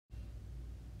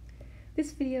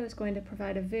This video is going to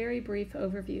provide a very brief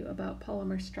overview about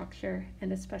polymer structure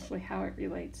and especially how it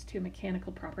relates to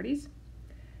mechanical properties.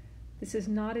 This is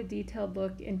not a detailed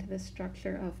look into the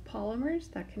structure of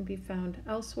polymers that can be found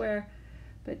elsewhere,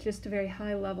 but just a very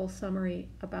high-level summary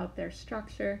about their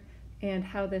structure and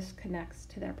how this connects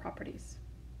to their properties.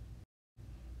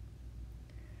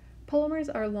 Polymers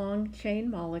are long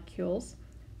chain molecules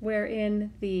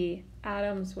wherein the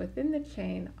atoms within the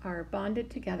chain are bonded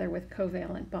together with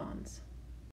covalent bonds.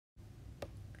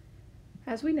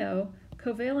 As we know,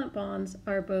 covalent bonds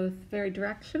are both very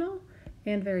directional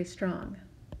and very strong.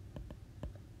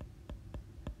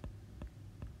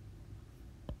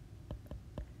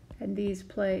 And these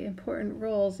play important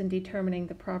roles in determining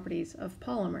the properties of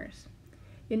polymers.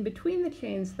 In between the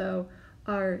chains, though,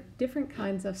 are different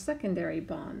kinds of secondary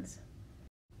bonds.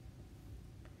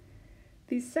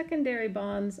 These secondary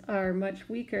bonds are much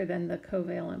weaker than the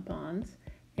covalent bonds,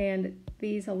 and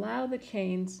these allow the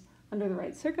chains, under the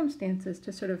right circumstances,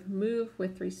 to sort of move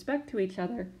with respect to each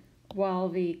other, while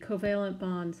the covalent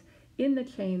bonds in the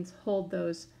chains hold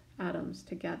those atoms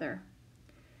together.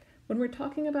 When we're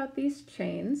talking about these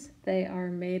chains, they are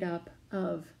made up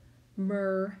of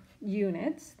mer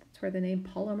units. That's where the name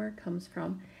polymer comes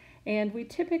from. And we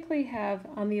typically have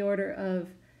on the order of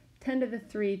 10 to the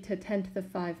 3 to 10 to the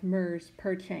 5 mers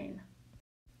per chain.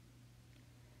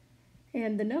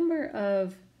 And the number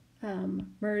of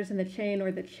mers in the chain,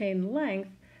 or the chain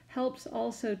length, helps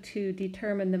also to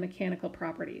determine the mechanical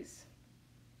properties.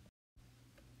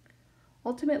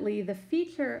 Ultimately, the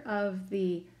feature of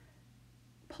the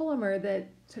polymer that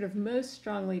sort of most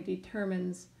strongly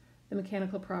determines the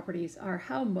mechanical properties are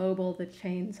how mobile the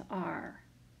chains are.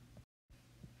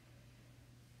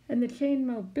 And the chain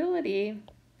mobility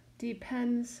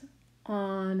depends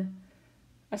on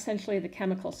essentially the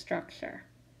chemical structure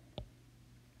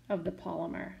of the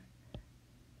polymer.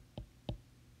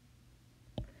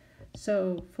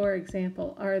 So, for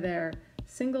example, are there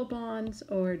single bonds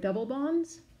or double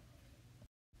bonds?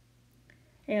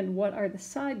 And what are the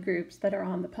side groups that are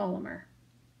on the polymer?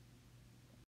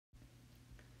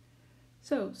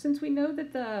 So, since we know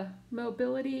that the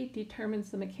mobility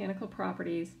determines the mechanical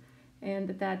properties and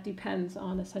that depends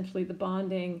on essentially the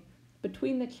bonding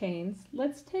between the chains,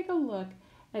 let's take a look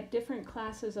at different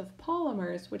classes of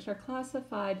polymers which are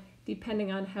classified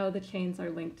depending on how the chains are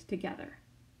linked together.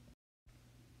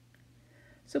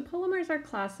 So polymers are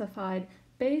classified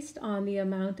based on the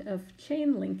amount of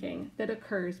chain linking that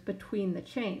occurs between the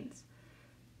chains.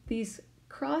 These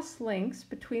cross links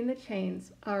between the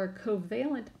chains are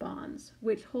covalent bonds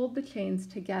which hold the chains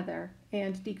together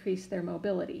and decrease their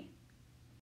mobility.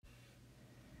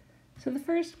 So the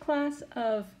first class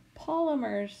of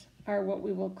polymers are what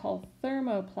we will call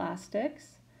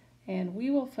thermoplastics, and we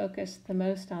will focus the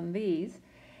most on these.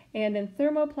 And in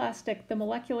thermoplastic, the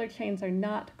molecular chains are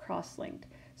not cross-linked.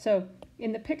 So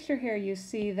in the picture here, you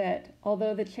see that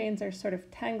although the chains are sort of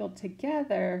tangled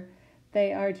together,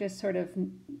 they are just sort of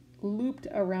looped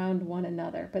around one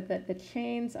another, but that the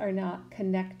chains are not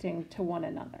connecting to one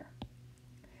another.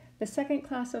 The second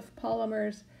class of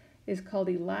polymers is called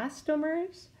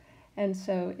elastomers. And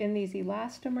so in these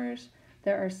elastomers,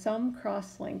 there are some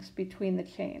cross-links between the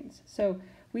chains. So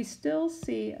we still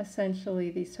see essentially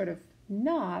these sort of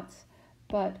knots,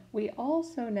 but we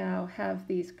also now have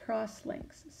these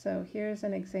cross-links. So here's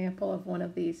an example of one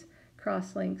of these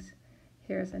cross-links.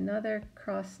 Here's another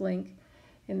cross-link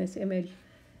in this image.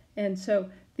 And so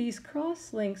these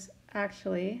cross-links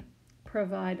actually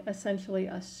provide essentially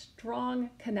a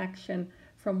strong connection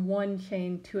from one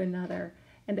chain to another.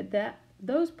 And at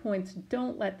those points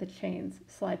don't let the chains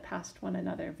slide past one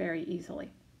another very easily.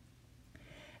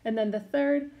 And then the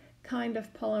third kind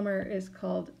of polymer is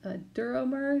called a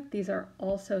duromer. These are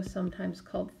also sometimes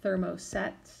called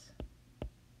thermosets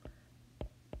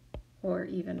or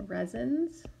even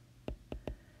resins.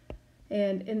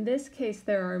 And in this case,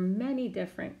 there are many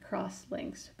different cross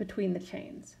links between the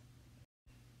chains.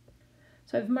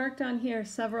 So I've marked on here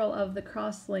several of the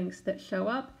cross links that show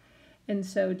up. And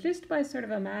so just by sort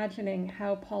of imagining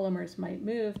how polymers might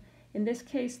move, in this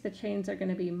case, the chains are going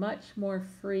to be much more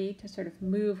free to sort of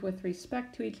move with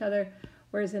respect to each other,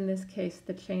 whereas in this case,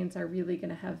 the chains are really going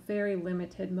to have very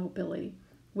limited mobility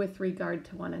with regard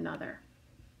to one another.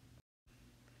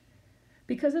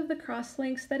 Because of the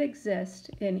cross-links that exist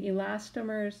in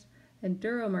elastomers and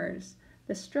duromers,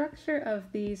 the structure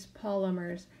of these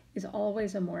polymers is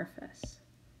always amorphous.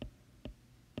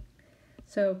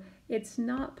 So it's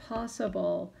not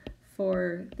possible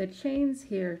for the chains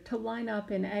here to line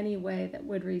up in any way that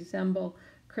would resemble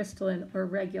crystalline or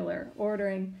regular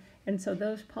ordering, and so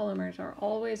those polymers are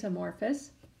always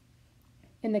amorphous.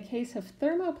 In the case of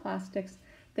thermoplastics,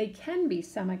 they can be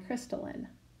semicrystalline.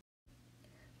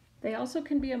 They also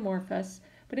can be amorphous,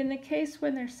 but in the case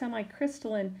when they're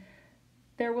semicrystalline,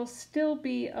 there will still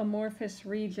be amorphous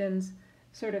regions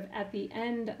sort of at the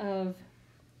end of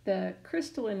the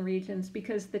crystalline regions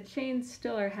because the chains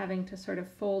still are having to sort of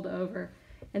fold over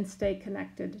and stay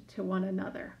connected to one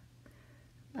another.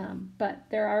 But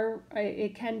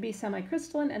it can be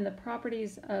semicrystalline, and the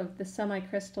properties of the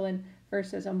semicrystalline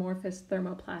versus amorphous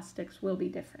thermoplastics will be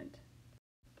different.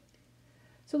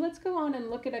 So let's go on and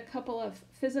look at a couple of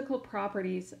physical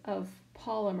properties of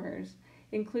polymers,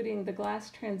 including the glass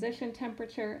transition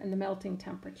temperature and the melting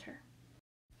temperature.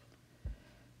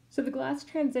 So the glass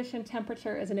transition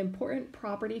temperature is an important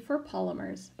property for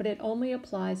polymers, but it only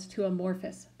applies to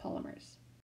amorphous polymers.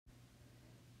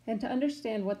 And to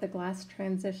understand what the glass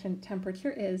transition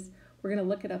temperature is, we're going to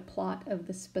look at a plot of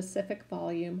the specific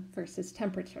volume versus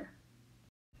temperature.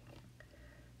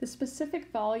 The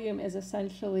specific volume is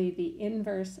essentially the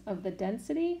inverse of the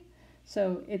density,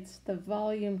 so it's the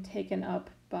volume taken up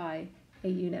by a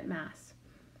unit mass.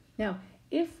 Now,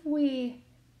 if we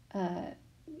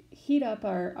heat up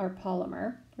our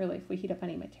polymer, really if we heat up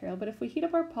any material, but if we heat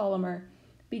up our polymer,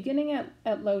 beginning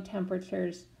at low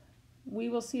temperatures, we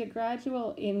will see a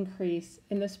gradual increase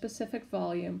in the specific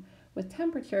volume with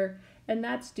temperature, and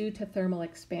that's due to thermal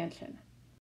expansion.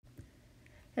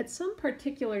 At some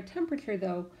particular temperature,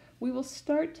 though, we will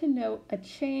start to note a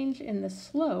change in the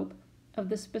slope of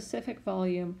the specific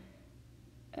volume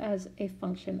as a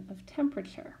function of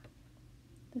temperature.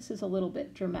 This is a little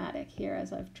bit dramatic here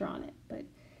as I've drawn it, but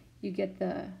you get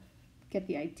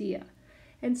the idea.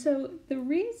 And so the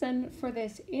reason for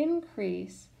this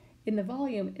increase in the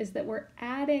volume is that we're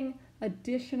adding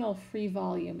additional free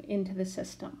volume into the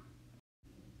system.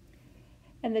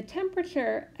 And the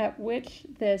temperature at which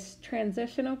this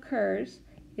transition occurs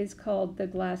is called the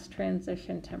glass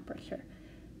transition temperature.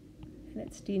 And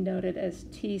it's denoted as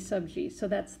T sub G. So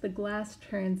that's the glass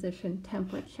transition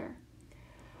temperature.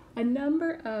 A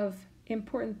number of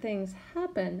important things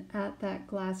happen at that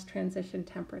glass transition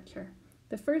temperature.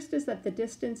 The first is that the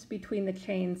distance between the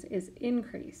chains is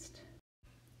increased.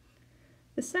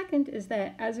 The second is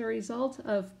that as a result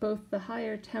of both the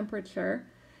higher temperature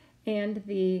and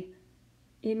the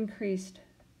increased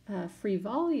free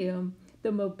volume,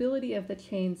 the mobility of the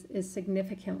chains is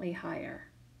significantly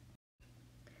higher.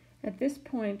 At this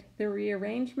point, the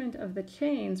rearrangement of the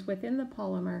chains within the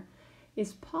polymer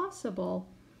is possible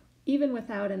even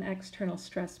without an external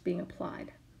stress being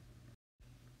applied.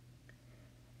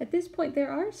 At this point,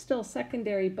 there are still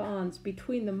secondary bonds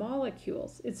between the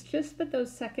molecules. It's just that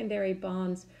those secondary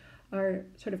bonds are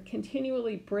sort of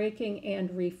continually breaking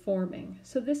and reforming.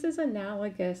 So this is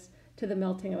analogous to the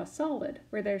melting of a solid,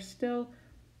 where there still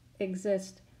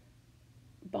exist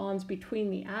bonds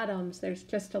between the atoms. There's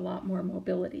just a lot more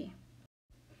mobility.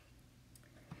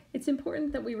 It's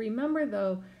important that we remember,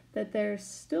 though, that there's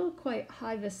still quite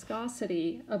high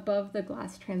viscosity above the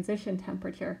glass transition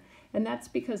temperature, and that's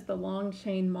because the long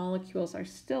chain molecules are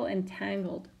still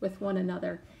entangled with one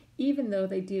another, even though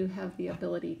they do have the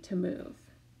ability to move.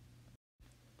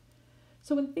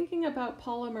 So when thinking about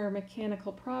polymer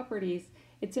mechanical properties,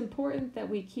 it's important that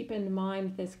we keep in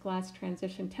mind this glass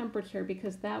transition temperature,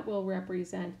 because that will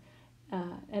represent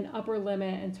an upper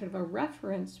limit and sort of a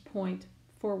reference point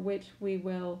for which we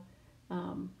will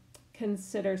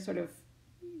consider sort of,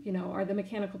 are the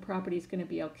mechanical properties going to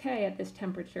be okay at this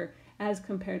temperature as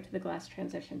compared to the glass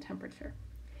transition temperature.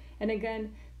 And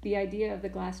again, the idea of the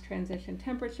glass transition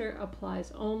temperature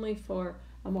applies only for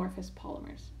amorphous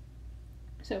polymers.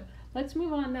 So let's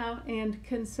move on now and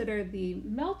consider the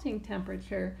melting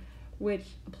temperature, which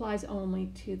applies only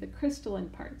to the crystalline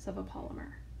parts of a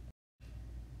polymer.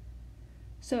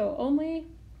 So only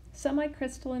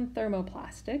semicrystalline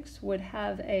thermoplastics would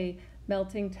have a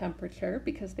melting temperature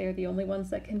because they're the only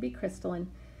ones that can be crystalline.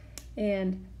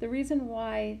 And the reason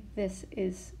why this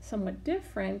is somewhat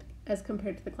different as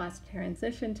compared to the glass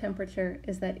transition temperature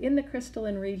is that in the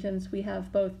crystalline regions we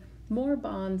have both more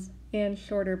bonds and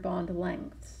shorter bond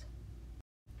lengths.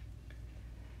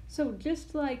 So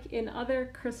just like in other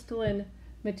crystalline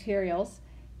materials,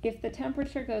 if the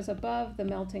temperature goes above the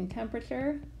melting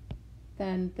temperature,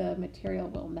 then the material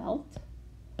will melt.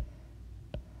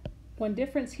 One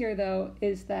difference here, though,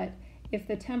 is that if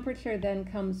the temperature then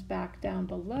comes back down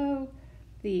below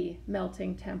the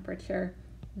melting temperature,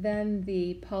 then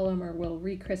the polymer will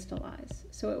recrystallize.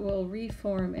 So it will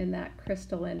reform in that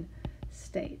crystalline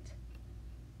state.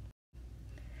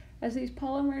 As these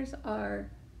polymers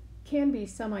can be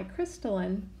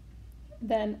semicrystalline,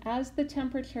 then as the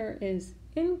temperature is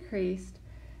increased,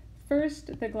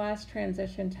 first the glass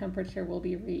transition temperature will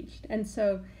be reached. And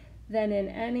so then in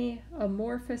any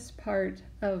amorphous part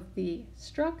of the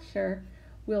structure,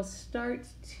 we'll start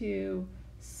to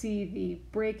see the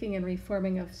breaking and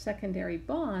reforming of secondary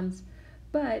bonds.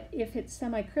 But if it's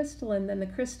semicrystalline, then the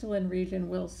crystalline region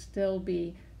will still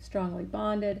be strongly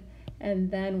bonded,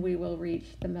 and then we will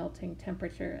reach the melting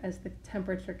temperature as the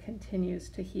temperature continues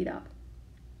to heat up.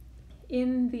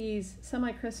 In these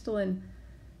semicrystalline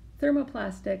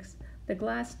thermoplastics, the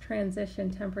glass transition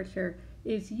temperature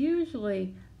is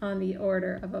usually on the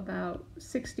order of about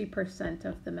 60%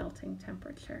 of the melting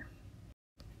temperature.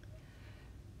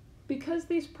 Because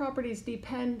these properties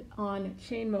depend on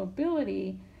chain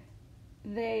mobility,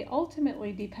 they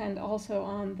ultimately depend also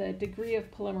on the degree of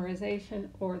polymerization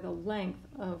or the length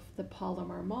of the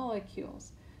polymer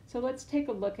molecules. So let's take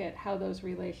a look at how those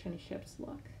relationships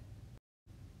look.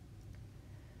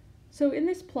 So in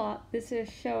this plot, this is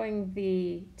showing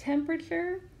the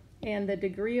temperature and the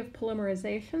degree of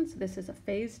polymerization. So this is a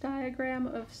phase diagram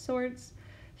of sorts,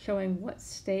 showing what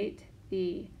state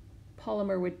the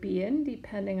polymer would be in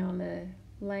depending on the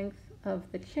length of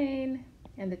the chain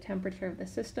and the temperature of the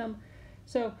system.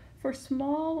 So for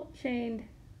small chained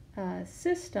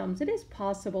systems, it is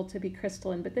possible to be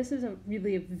crystalline, but this is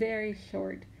really a very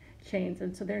short chains,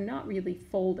 and so they're not really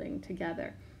folding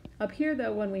together. Up here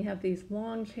though, when we have these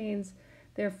long chains,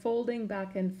 they're folding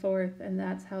back and forth, and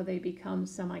that's how they become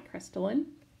semicrystalline.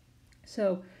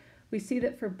 So we see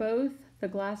that for both the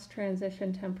glass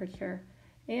transition temperature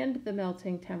and the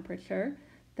melting temperature,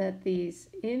 that these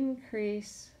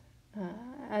increase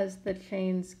as the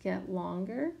chains get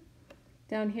longer.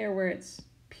 Down here where it's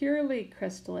purely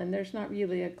crystalline, there's not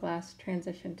really a glass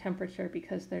transition temperature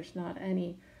because there's not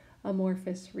any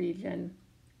amorphous region.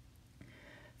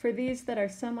 For these that are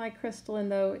semi-crystalline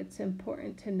though, it's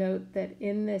important to note that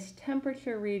in this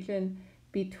temperature region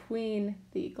between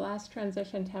the glass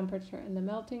transition temperature and the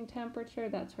melting temperature,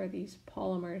 that's where these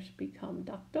polymers become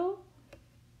ductile.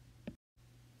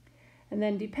 And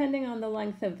then depending on the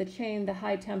length of the chain, the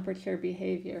high temperature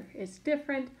behavior is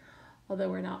different, although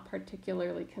we're not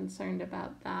particularly concerned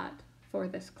about that for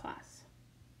this class.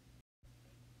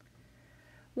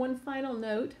 One final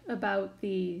note about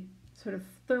the sort of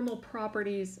thermal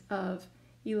properties of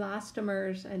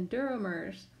elastomers and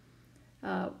duromers.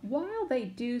 While they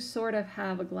do sort of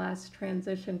have a glass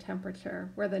transition temperature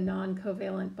where the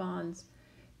non-covalent bonds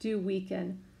do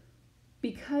weaken,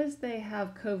 because they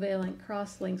have covalent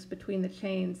crosslinks between the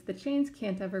chains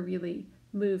can't ever really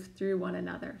move through one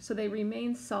another. So they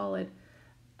remain solid.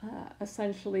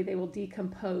 Essentially, they will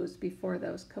decompose before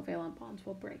those covalent bonds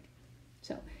will break.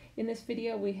 So in this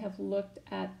video, we have looked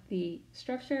at the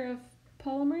structure of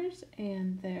polymers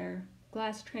and their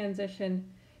glass transition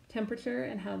temperature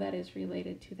and how that is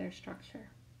related to their structure.